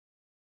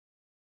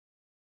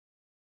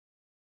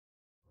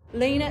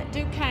Lena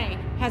Duquesne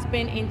has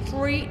been in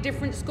 3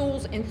 different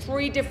schools in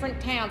 3 different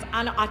towns.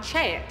 I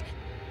checked.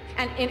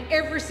 And in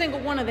every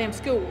single one of them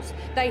schools,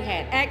 they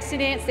had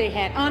accidents, they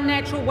had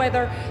unnatural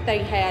weather, they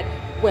had,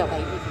 well, they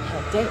even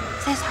had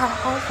death. Says her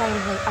whole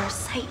family are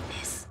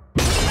Satanists.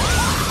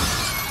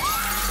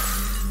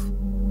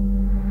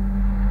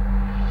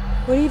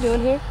 What are you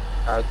doing here?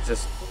 I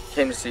just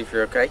came to see if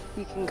you're okay.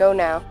 You can go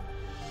now.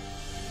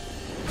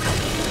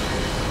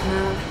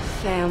 My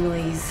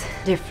family's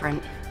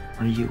different.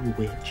 Are you a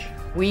witch?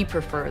 We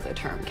prefer the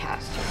term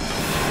caster.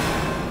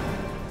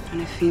 When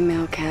a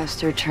female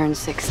caster turns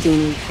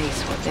 16, we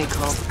face what they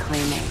call the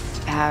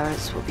claymate.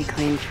 Ours will be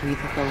claimed for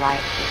either the light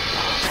or the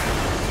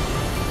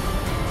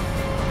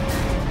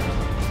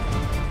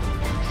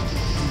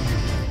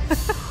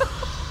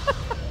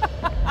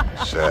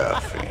dark.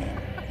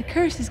 Seraphine. The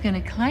curse is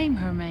gonna claim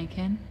her,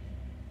 Macon.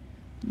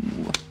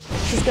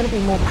 She's gonna be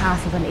more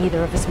powerful than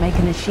either of us,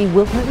 Macon, and she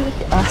will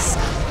lead us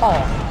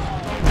all.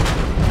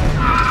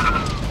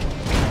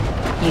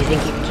 You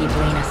think you can keep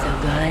Lena so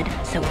good,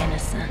 so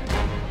innocent?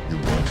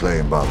 You've been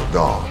claimed by the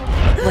dawn.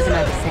 Wasn't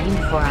I the same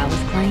before I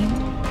was claimed?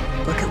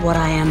 Look at what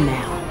I am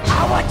now.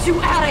 I want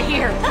you out of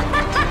here! You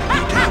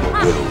have a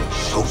will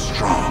so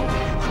strong,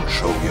 you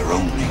control your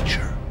own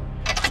nature.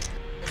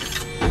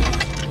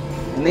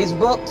 And these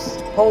books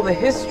hold the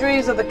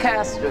histories of the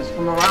casters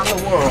from around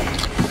the world.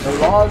 The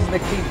laws that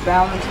keep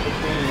balance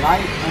between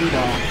light and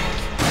dark.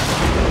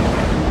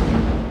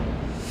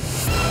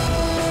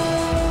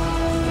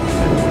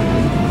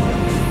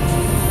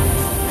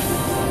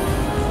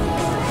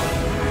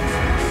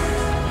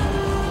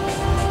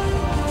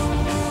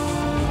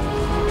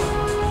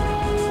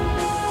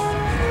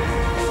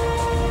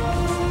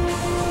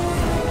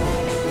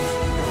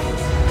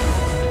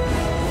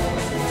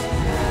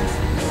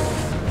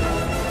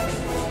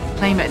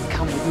 Claim it and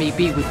come with me,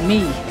 be with me.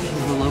 You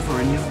rule over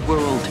a new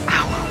world,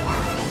 our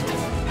world.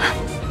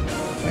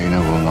 Lena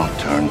will not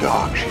turn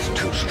dark. She's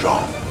too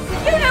strong.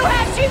 You know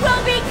how she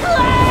will be